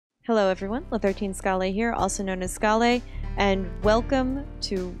Hello everyone, La13 Scale here, also known as Scale, and welcome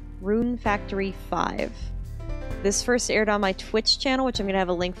to Rune Factory 5. This first aired on my Twitch channel, which I'm going to have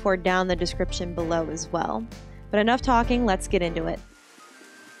a link for down in the description below as well. But enough talking, let's get into it.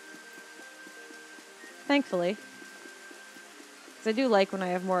 Thankfully. Because I do like when I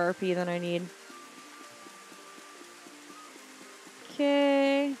have more RP than I need.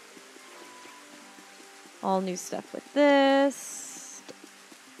 Okay. All new stuff with this.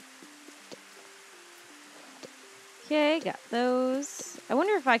 Okay, got those. I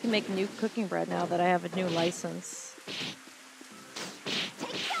wonder if I can make new cooking bread now that I have a new license.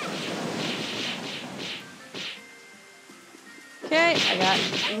 Okay, I got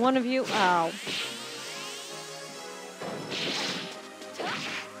one of you. Ow.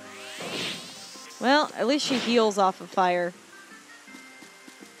 Well, at least she heals off of fire.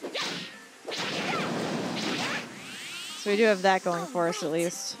 So we do have that going for us at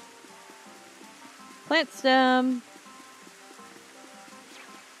least. Plant stem.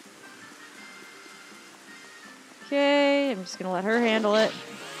 Okay, I'm just gonna let her handle it.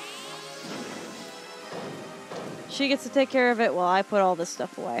 She gets to take care of it while I put all this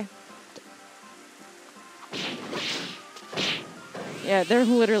stuff away. Yeah, they're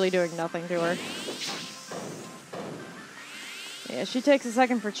literally doing nothing to her. Yeah, she takes a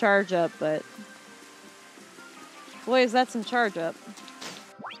second for charge up, but boy, is that some charge up.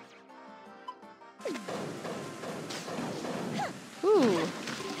 Ooh.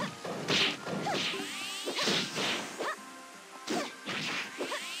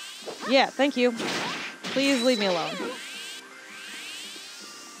 Yeah, thank you. Please leave me alone.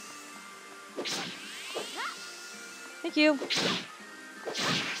 Thank you.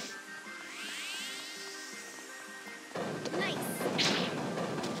 Nice.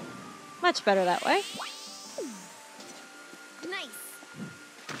 Much better that way. Nice.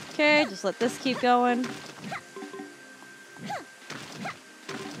 Okay, just let this keep going.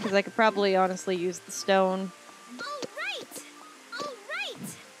 Because I could probably honestly use the stone. All right. All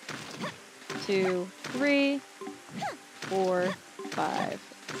right. 2, 3, 4, 5,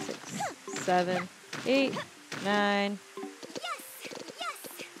 6, 7, 8, 9. Yes.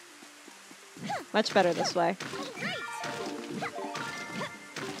 Yes. Much better this way. All right.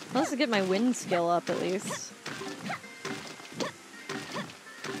 Let's get my wind skill up at least.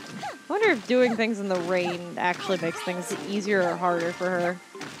 I wonder if doing things in the rain actually makes things easier or harder for her.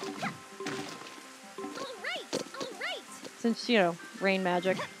 All right. All right. Since, you know, rain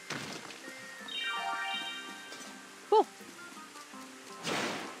magic. Cool.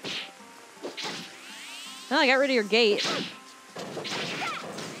 Well, I got rid of your gate. All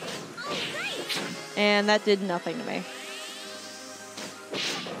right. And that did nothing to me.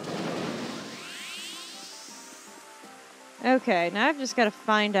 Okay, now I've just got to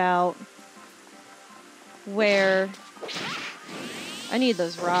find out where I need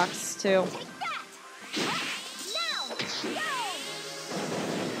those rocks too. Take that. Now. Go.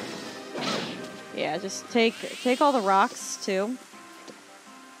 Yeah, just take all the rocks too.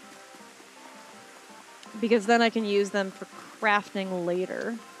 Because then I can use them for crafting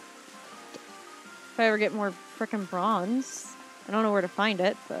later. If I ever get more frickin' bronze. I don't know where to find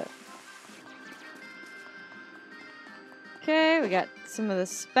it, but... Okay, we got some of the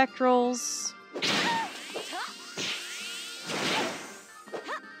spectrals. Let's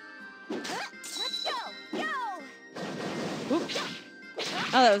go. Go. Oop.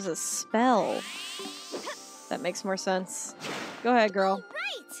 Oh, that was a spell. That makes more sense. Go ahead, girl.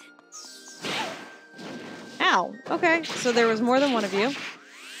 Right. Ow. Okay, so there was more than one of you. Yes.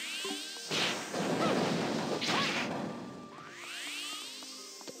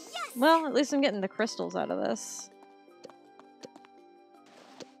 Well, at least I'm getting the crystals out of this.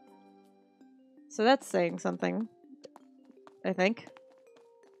 So that's saying something, I think.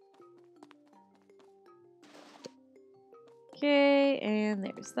 Okay, and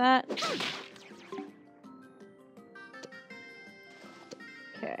there's that.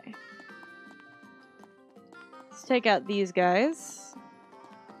 Okay. Let's take out these guys.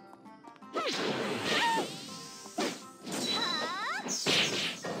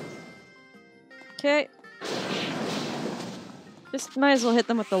 Okay. Just might as well hit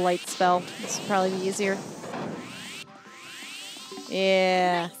them with the light spell. This will probably be easier.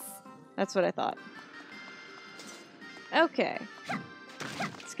 Yeah, Nice. that's what I thought. Okay.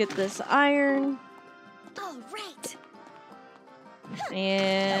 Let's get this iron. All right.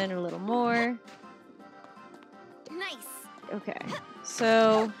 And a little more. Nice. Okay.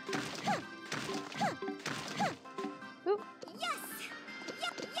 So... Oop. Yes.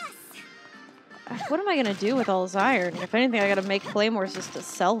 Yep. Yes. what am I gonna do with all this iron? If anything, I gotta make claymores just to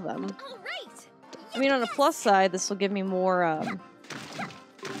sell them. All right. I mean, on a plus side, this will give me more,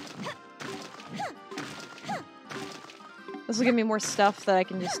 this will give me more stuff that I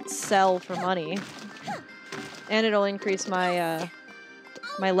can just sell for money. And it'll increase my,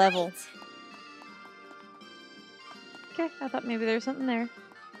 my level. Okay, I thought maybe there was something there.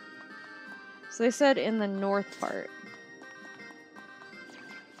 So they said in the north part.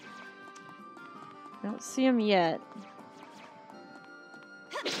 I don't see him yet.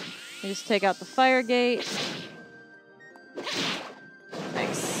 I just take out the fire gate.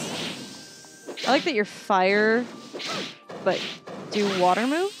 Nice. I like that you're fire, but do water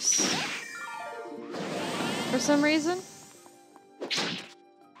moves for some reason.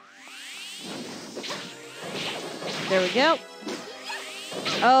 There we go.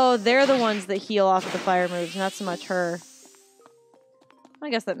 Oh, they're the ones that heal off the fire moves, not so much her. I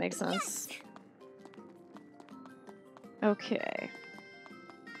guess that makes sense. Okay.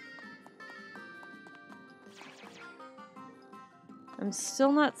 I'm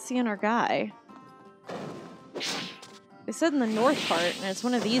still not seeing our guy. They said in the north part, and it's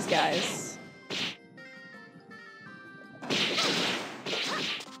one of these guys.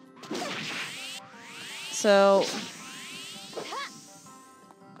 So...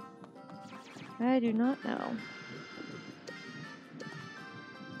 I do not know.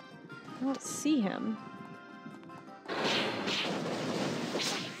 I don't see him.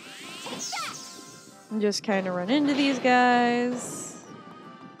 And just kind of run into these guys.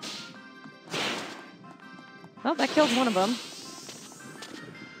 Oh, that killed one of them.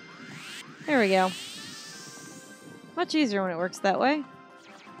 There we go. Much easier when it works that way.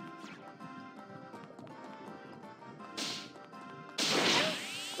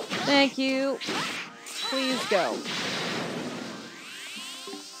 Thank you. Please go.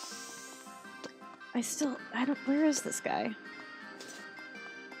 I don't, where is this guy?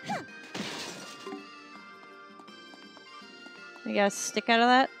 You got a stick out of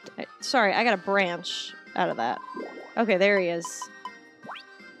that? Sorry, I got a branch out of that. Okay, there he is.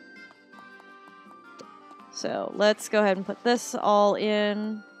 So, let's go ahead and put this all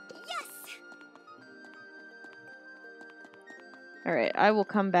in. Yes. Alright, I will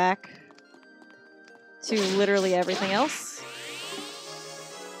come back to literally everything else.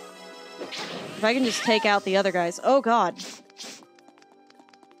 If I can just take out the other guys. Oh, God.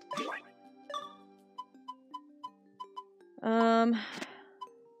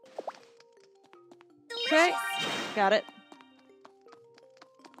 Okay. Got it.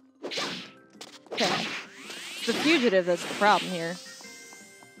 Okay. It's the fugitive that's the problem here.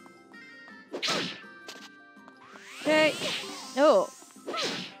 Okay. Oh.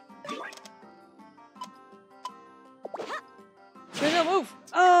 Don't move.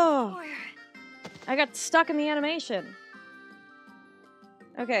 Oh. I got stuck in the animation.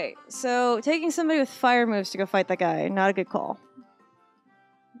 Okay, so taking somebody with fire moves to go fight that guy, not a good call.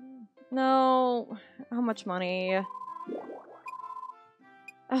 No. How much money?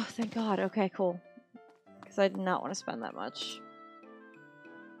 Oh, thank God. Okay, cool. Because I did not want to spend that much.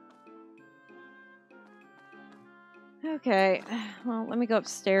 Okay. Well, let me go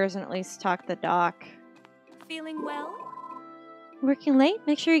upstairs and at least talk to the doc. Feeling well? Working late?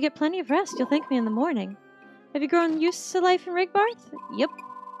 Make sure you get plenty of rest. You'll thank me in the morning. Have you grown used to life in Rigbarth? Yep.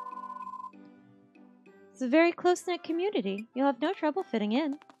 It's a very close-knit community. You'll have no trouble fitting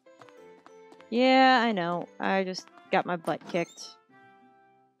in. Yeah, I know. I just got my butt kicked.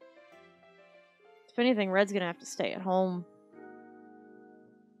 If anything, Red's gonna have to stay at home.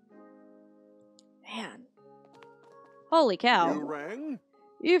 Man. Holy cow. You rang?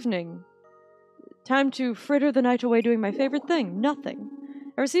 Evening. Time to fritter the night away doing my favorite thing, nothing.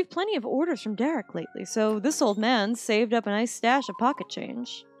 I received plenty of orders from Derek lately, so this old man saved up a nice stash of pocket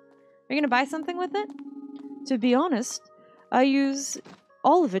change. Are you gonna buy something with it? To be honest, I use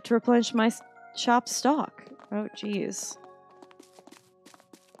all of it to replenish my shop stock. Oh, jeez.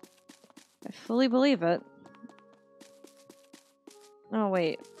 I fully believe it. Oh,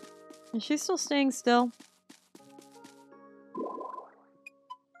 wait. Is she still staying still?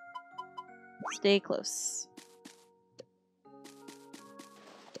 Stay close.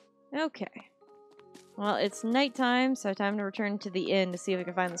 Okay. Well, it's nighttime, so time to return to the inn to see if we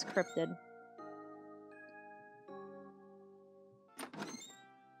can find this cryptid.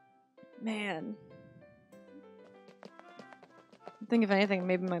 Man. I think if anything,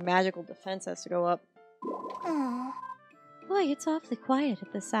 maybe my magical defense has to go up. Aww. Boy, it's awfully quiet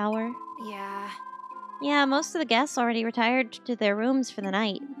at this hour. Yeah. Yeah, most of the guests already retired to their rooms for the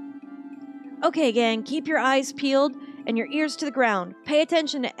night. Okay, gang, keep your eyes peeled and your ears to the ground. Pay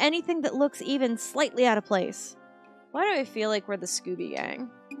attention to anything that looks even slightly out of place. Why do I feel like we're the Scooby Gang?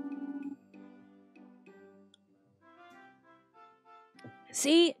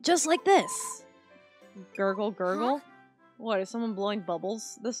 See? Just like this. Gurgle, gurgle. Huh? What, is someone blowing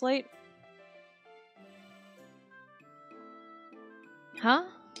bubbles this late? Huh?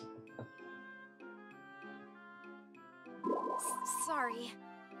 Sorry.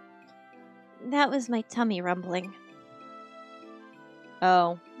 That was my tummy rumbling.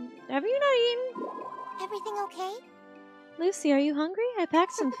 Oh. Have you not eaten? Everything okay? Lucy, are you hungry? I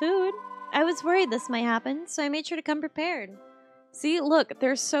packed some food. I was worried this might happen, so I made sure to come prepared. See, look,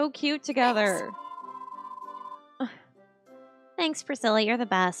 they're so cute together. Thanks, Priscilla, you're the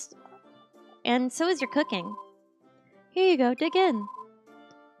best. And so is your cooking. Here you go, dig in.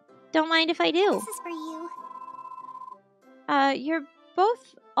 Don't mind if I do. This is for you. You're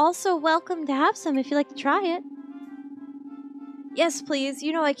both also welcome to have some if you'd like to try it. Yes, please.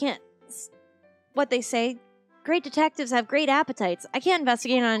 You know I can't... What they say. Great detectives have great appetites. I can't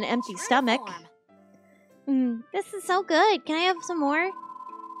investigate on an empty stomach. This is so good. Can I have some more?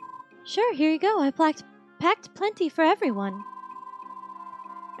 Sure, here you go. I packed plenty for everyone.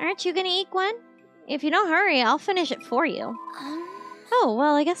 Aren't you gonna eat one? If you don't hurry, I'll finish it for you. Oh,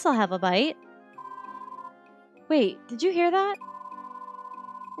 well, I guess I'll have a bite. Wait, did you hear that?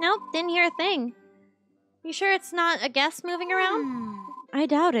 Nope, didn't hear a thing. You sure it's not a guest moving around? I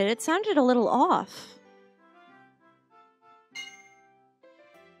doubt it. It sounded a little off.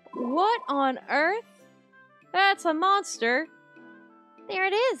 What on earth? That's a monster. There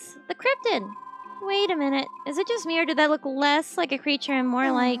it is, the cryptid. Wait a minute. Is it just me or did that look less like a creature and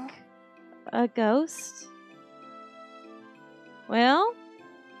more like a ghost? Well,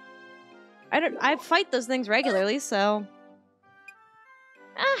 I fight those things regularly, so.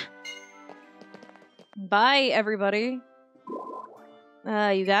 Bye, everybody.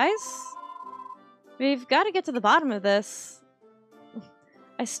 You guys? We've got to get to the bottom of this.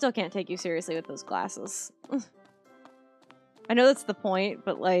 I still can't take you seriously with those glasses. I know that's the point,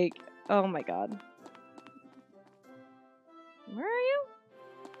 but like, oh my god. Where are you?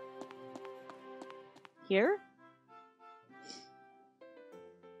 Here?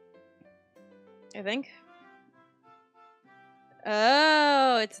 I think.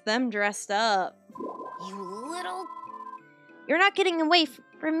 Oh, it's them dressed up. You little... You're not getting away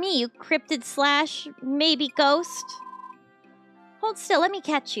from me, you cryptid slash maybe ghost. Hold still, let me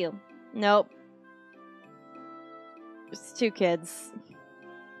catch you. Nope. It's two kids.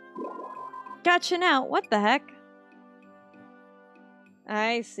 Gotcha now. What the heck?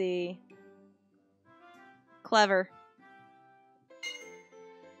 I see. Clever.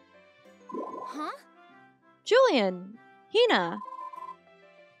 Huh? Julian! Hina!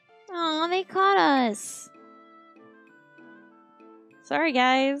 Aw, they caught us. Sorry,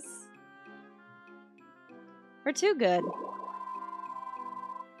 guys. We're too good.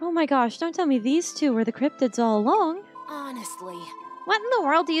 Oh my gosh, don't tell me these two were the cryptids all along. Honestly. What in the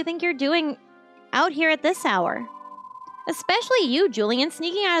world do you think you're doing out here at this hour? Especially you, Julian,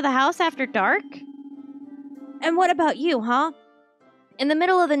 sneaking out of the house after dark? And what about you, huh? In the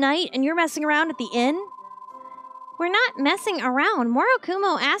middle of the night and you're messing around at the inn? We're not messing around.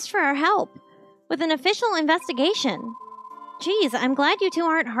 Morokumo asked for our help with an official investigation. Geez, I'm glad you two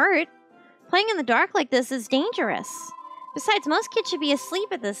aren't hurt. Playing in the dark like this is dangerous. Besides, most kids should be asleep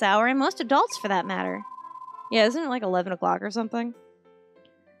at this hour, and most adults for that matter. Yeah, isn't it like 11 o'clock or something?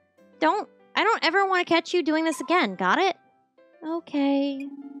 I don't ever want to catch you doing this again, got it? Okay.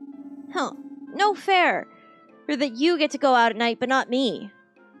 Huh, no fair. Or that you get to go out at night, but not me.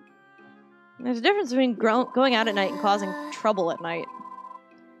 There's a difference between going out at night and causing trouble at night.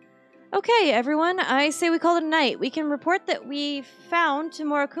 Okay, everyone, I say we call it a night. We can report that we found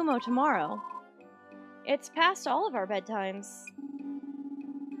Morokumo tomorrow. It's past all of our bedtimes.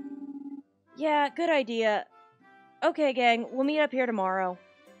 Yeah, good idea. Okay, gang, we'll meet up here tomorrow.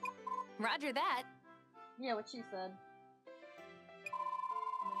 Roger that. Yeah, what she said.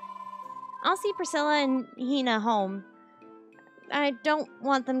 I'll see Priscilla and Hina home. I don't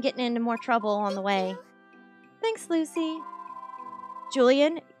want them getting into more trouble on the way. Thanks, Lucy.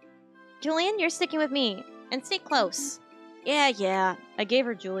 Julian, you're sticking with me. And stay close. Yeah. I gave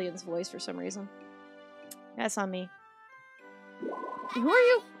her Julian's voice for some reason. That's on me. Who are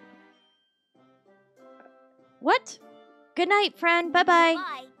you? What? Good night, friend. Bye-bye.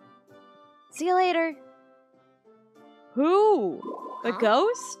 Bye. See you later. Who? The Huh?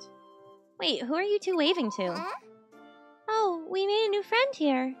 ghost? Wait, who are you two waving to? Huh? Oh, we made a new friend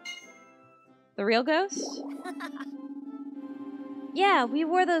here. The real ghost? Yeah, we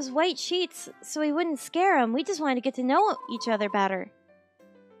wore those white sheets so we wouldn't scare them. We just wanted to get to know each other better.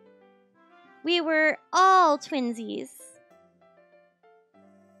 We were all twinsies.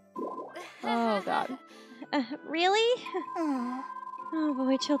 Oh, God. Really? Oh,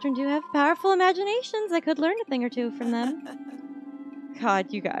 boy, children do have powerful imaginations. I could learn a thing or two from them.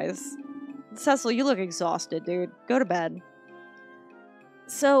 God, you guys. Cecil, you look exhausted, dude. Go to bed.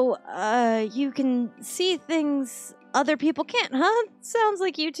 So, you can see things other people can't, huh? Sounds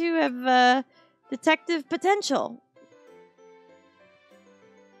like you two have, detective potential.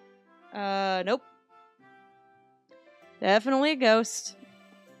 Nope. Definitely a ghost.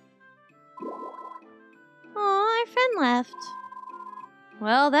 Aw, our friend left.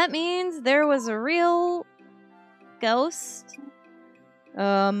 Well, that means there was a real ghost.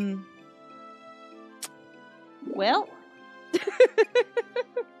 Well...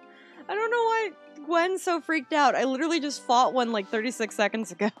 I don't know why Gwen's so freaked out. I literally just fought one like 36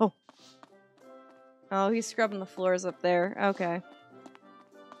 seconds ago. Oh, he's scrubbing the floors up there. Okay.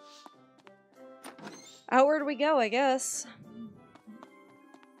 Outward we go, I guess.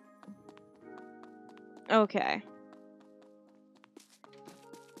 Okay.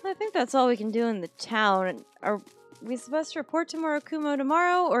 I think that's all we can do in the town. Are we supposed to report to Morokumo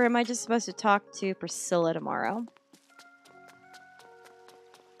tomorrow, or am I just supposed to talk to Priscilla tomorrow?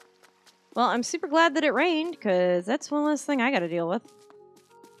 Well, I'm super glad that it rained, because that's one less thing I gotta deal with.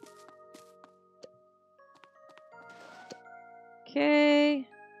 Okay.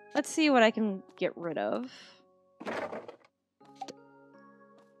 Let's see what I can get rid of.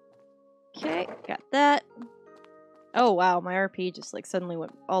 Okay, got that. Oh, wow, my RP just, like, suddenly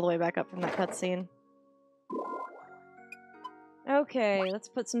went all the way back up from that cutscene. Okay, let's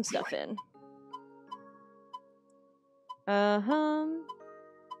put some stuff in.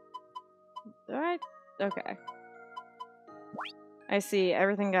 Alright, okay. I see,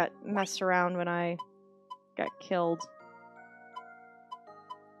 everything got messed around when I got killed.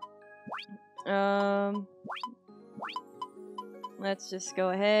 Let's just go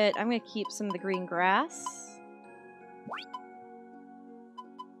ahead. I'm gonna keep some of the green grass.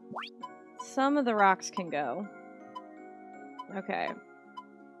 Some of the rocks can go. Okay.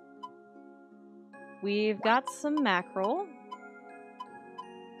 We've got some mackerel.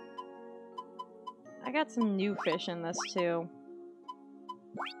 I got some new fish in this too.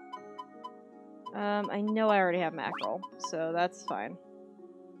 I know I already have mackerel, so that's fine.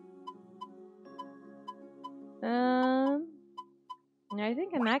 I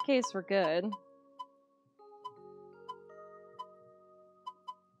think in that case we're good.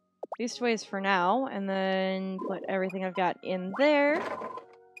 These ways for now, and then put everything I've got in there.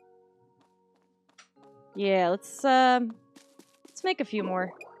 Yeah, let's make a few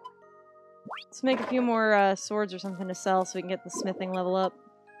more. Let's make a few more swords or something to sell so we can get the smithing level up.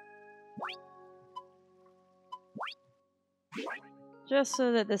 Just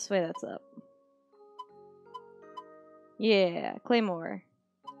so that this way that's up. Yeah, claymore.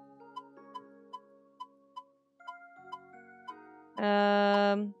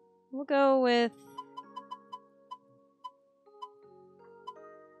 We'll go with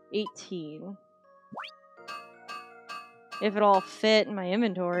 18. If it all fit in my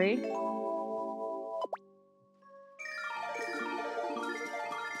inventory.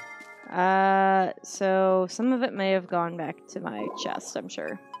 So some of it may have gone back to my chest, I'm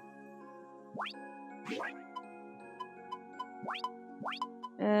sure.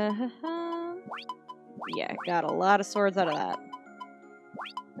 Yeah, got a lot of swords out of that.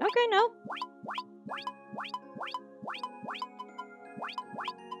 Okay, no.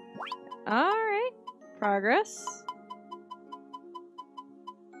 Alright. Progress.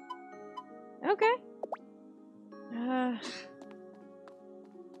 Okay.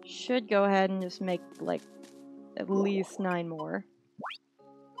 Should go ahead and just make, like, at least 9 more.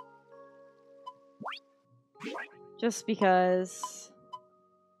 Just because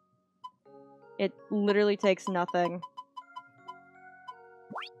it literally takes nothing.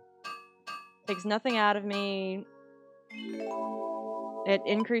 Takes nothing out of me. It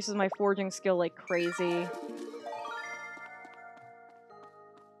increases my forging skill like crazy.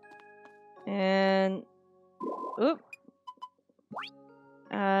 And... oop.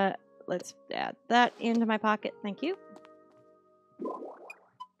 Let's add that into my pocket. Thank you.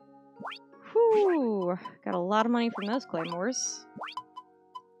 Whew. Got a lot of money from those claymores.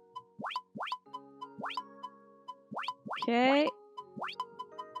 Okay.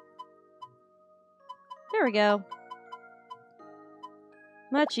 There we go.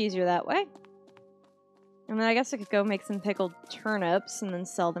 Much easier that way. And then I guess I could go make some pickled turnips and then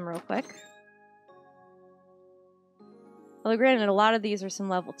sell them real quick. Although granted, a lot of these are some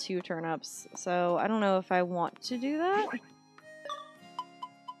level 2 turnips, so I don't know if I want to do that.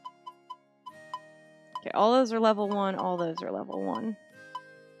 Okay, all those are level 1, all those are level 1.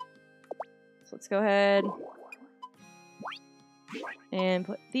 So let's go ahead and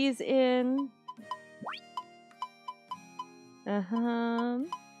put these in.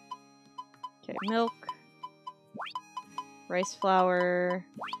 Okay, milk, rice flour,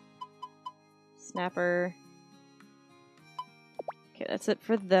 snapper. Okay, that's it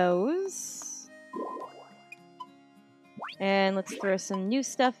for those. And let's throw some new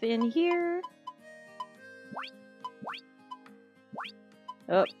stuff in here.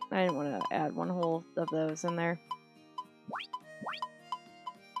 Oh, I didn't want to add one whole of those in there.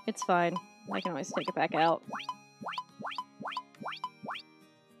 It's fine. I can always take it back out.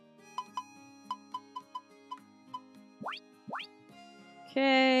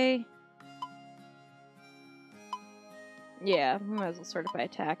 Okay. Yeah, might as well sort it by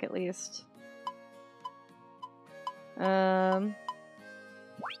attack at least.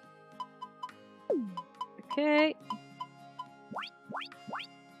 Okay.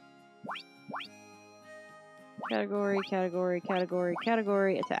 Category, category, category,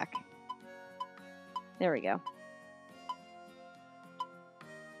 category, attack. There we go.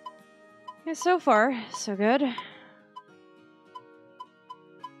 Yeah, so far, so good.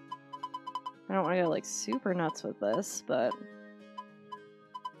 I don't want to go like super nuts with this, but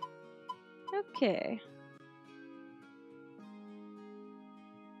okay.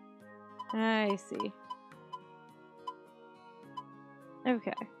 I see.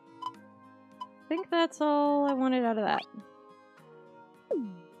 Okay. I think that's all I wanted out of that.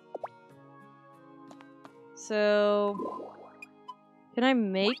 So, can I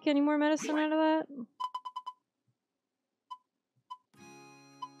make any more medicine out of that?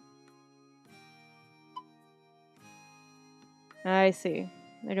 I see.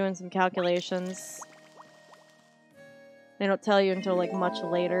 They're doing some calculations. They don't tell you until like much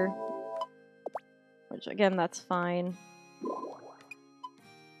later. Which again, that's fine.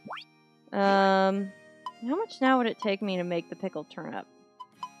 How much now would it take me to make the pickled turnip?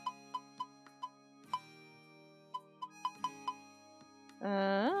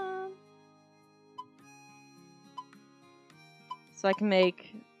 So I can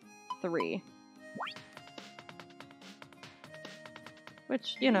make 3.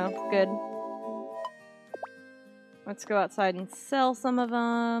 Which, you know, good. Let's go outside and sell some of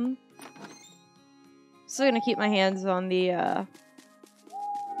them. Still gonna keep my hands on the,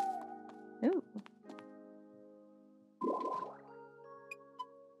 Ooh.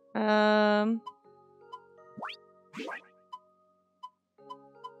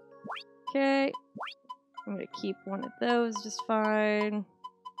 Okay. I'm gonna keep one of those just fine.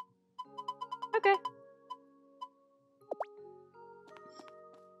 Okay.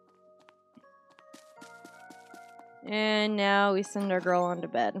 And now we send our girl on to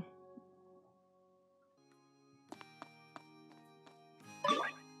bed.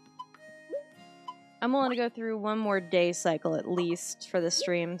 I'm willing to go through one more day cycle at least for the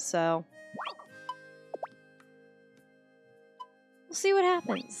stream, so we'll see what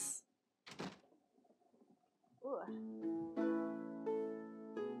happens.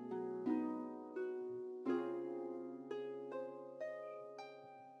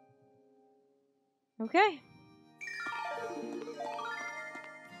 Okay.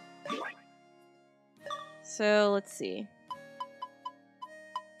 So let's see.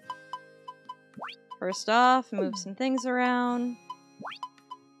 First off, move some things around.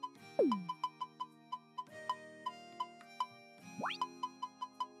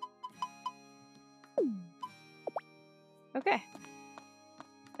 Okay.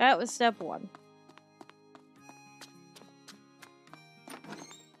 That was step 1.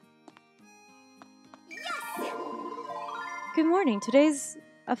 Good morning. Today's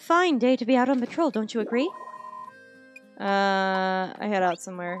a fine day to be out on patrol, don't you agree? I head out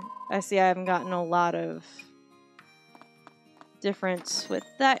somewhere. I see I haven't gotten a lot of difference with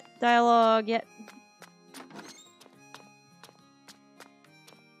that dialogue yet.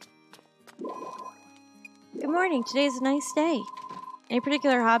 Good morning. Today's a nice day. Any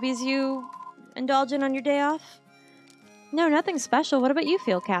particular hobbies you indulge in on your day off? No, nothing special. What about you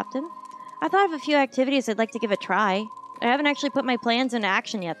feel, Captain? I thought of a few activities I'd like to give a try. I haven't actually put my plans into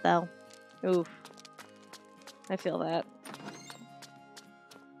action yet, though. Oof. I feel that.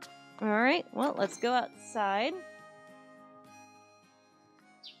 Alright, well, let's go outside.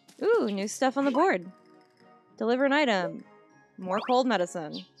 Ooh, new stuff on the board. Deliver an item. More cold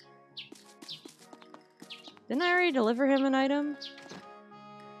medicine. Didn't I already deliver him an item?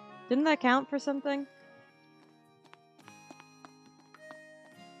 Didn't that count for something?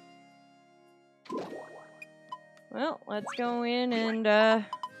 Well, let's go in and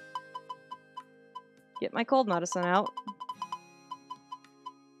get my cold medicine out.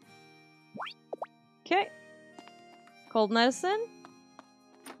 Okay. Cold medicine.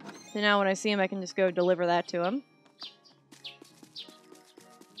 So now when I see him, I can just go deliver that to him.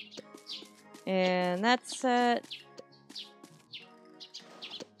 And that's set.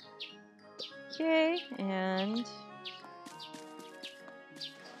 Okay, and...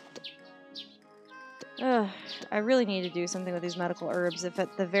 I really need to do something with these medical herbs, if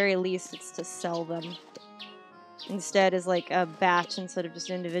at the very least it's to sell them. Instead as like a batch instead of just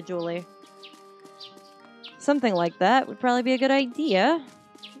individually. Something like that would probably be a good idea,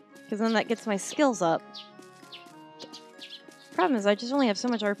 because then that gets my skills up. Problem is, I just only have so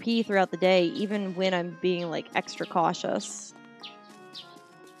much RP throughout the day, even when I'm being like extra cautious.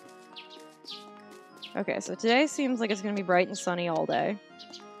 Okay, so today seems like it's going to be bright and sunny all day.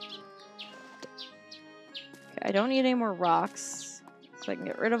 Okay, I don't need any more rocks, so I can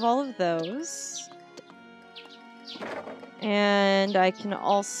get rid of all of those. And I can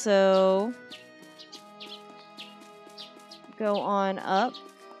also go on up.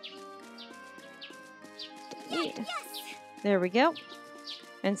 Yeah. There we go.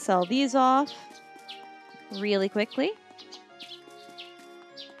 And sell these off really quickly.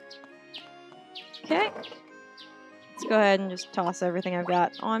 Okay. Let's go ahead and just toss everything I've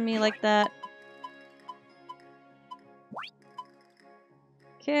got on me like that.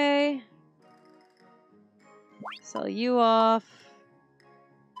 Okay. Sell you off.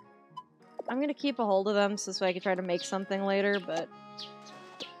 I'm going to keep a hold of them so this way I can try to make something later, but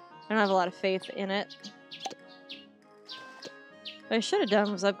I don't have a lot of faith in it. What I should have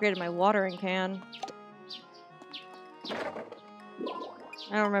done was upgraded my watering can.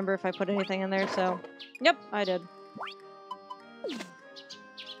 I don't remember if I put anything in there, so... Yep, I did.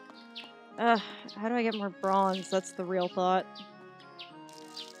 How do I get more bronze? That's the real thought.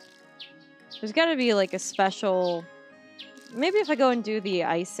 There's gotta be, like, a special... Maybe if I go and do the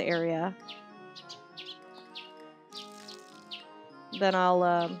ice area. Then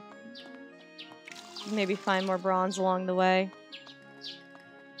I'll, maybe find more bronze along the way.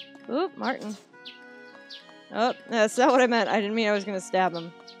 Oop, Martin. Oh, that's not what I meant. I didn't mean I was gonna stab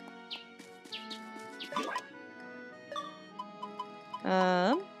him.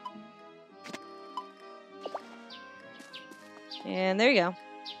 And there you go.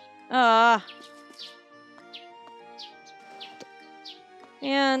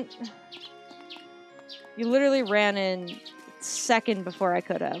 And you literally ran in second before I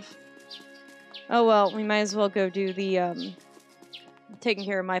could have. Oh well, we might as well go do the taking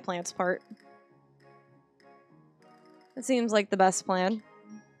care of my plants part. It seems like the best plan.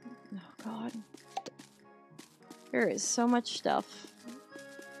 Oh god. There is so much stuff.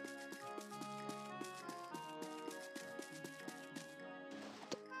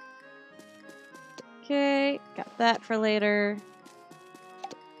 Okay, got that for later.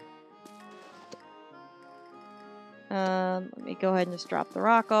 Let me go ahead and just drop the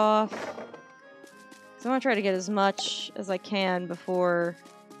rock off. So I want to try to get as much as I can before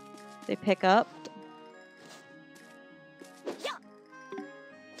they pick up. Yeah.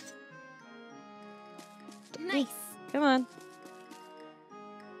 Nice. Come on.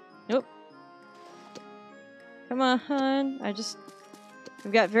 Nope. Come on.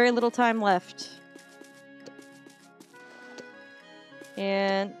 We've got very little time left.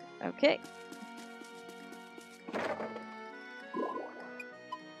 And, okay.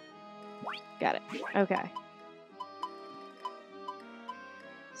 Got it. Okay.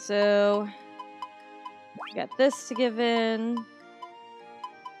 So, got this to give in.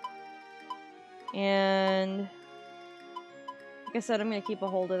 And, like I said, I'm going to keep a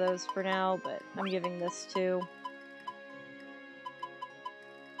hold of those for now, but I'm giving this too.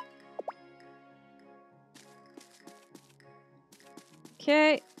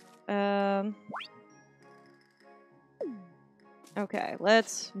 Okay. Okay,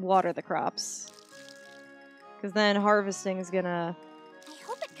 let's water the crops. Because then harvesting is gonna... I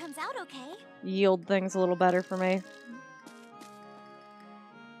hope it comes out okay. Yield things a little better for me.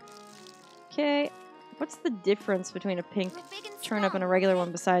 Okay. What's the difference between a pink turnip and a regular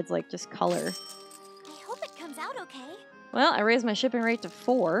one besides, like, just color? I hope it comes out okay. Well, I raised my shipping rate to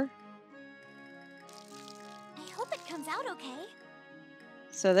 4. I hope it comes out okay.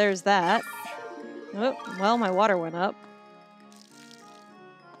 So there's that. Oh, well, my water went up.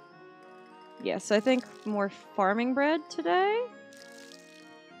 Yes, I think more farming bread today.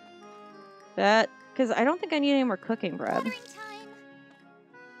 That, because I don't think I need any more cooking bread. Watering time.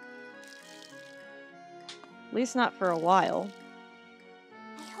 At least not for a while.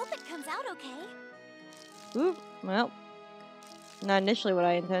 I hope it comes out okay. Oop. Well, not initially what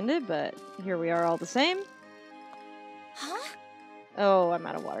I intended, but here we are all the same. Huh? Oh, I'm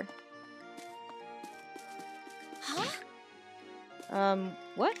out of water. Huh?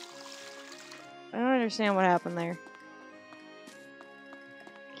 What? I don't understand what happened there.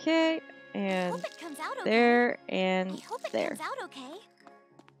 Okay, and Hope it comes out okay. there, I and hope it there. comes out okay.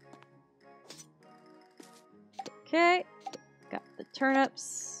 Okay, got the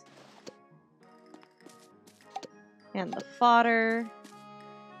turnips. And the fodder.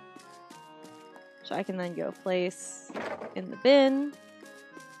 Which I can then go place in the bin.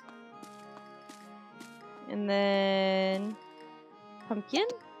 And then pumpkin.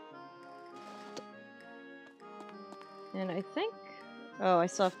 And I think... Oh, I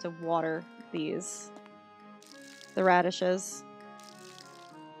still have to water these. The radishes.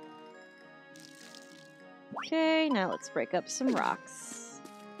 Okay, now let's break up some rocks.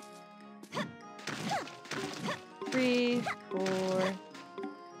 3, 4...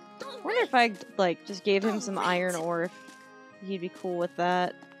 I wonder if I, like, just gave him some iron ore, if he'd be cool with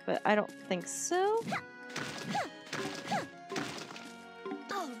that. But I don't think so.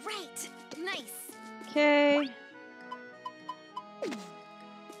 All right. Nice. Okay.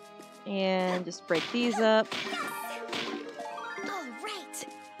 And just break these up. All right.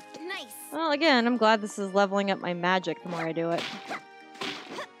 Nice. Well, again, I'm glad this is leveling up my magic the more I do it.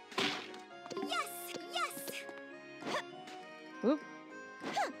 Yes. Yes. Oop.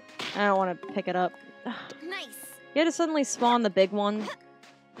 I don't want to pick it up. Nice. You had to suddenly spawn the big one.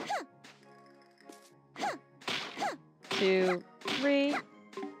 2, 3. Yes.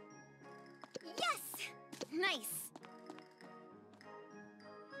 Nice.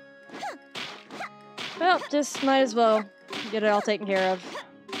 Well, just might as well get it all taken care of.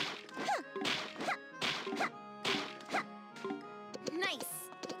 Nice.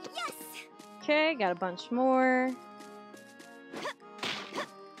 Yes. Okay, got a bunch more.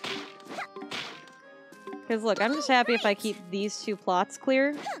 Because look, I'm just happy if I keep these 2 plots clear.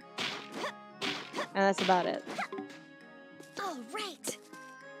 And that's about it. All right.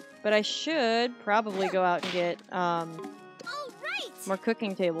 But I should probably go out and get All right. more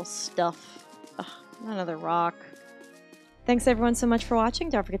cooking table stuff. Ugh, another rock. Thanks everyone so much for watching.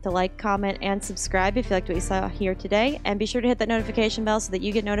 Don't forget to like, comment, and subscribe if you liked what you saw here today. And be sure to hit that notification bell so that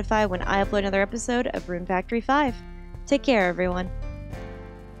you get notified when I upload another episode of Rune Factory 5. Take care, everyone.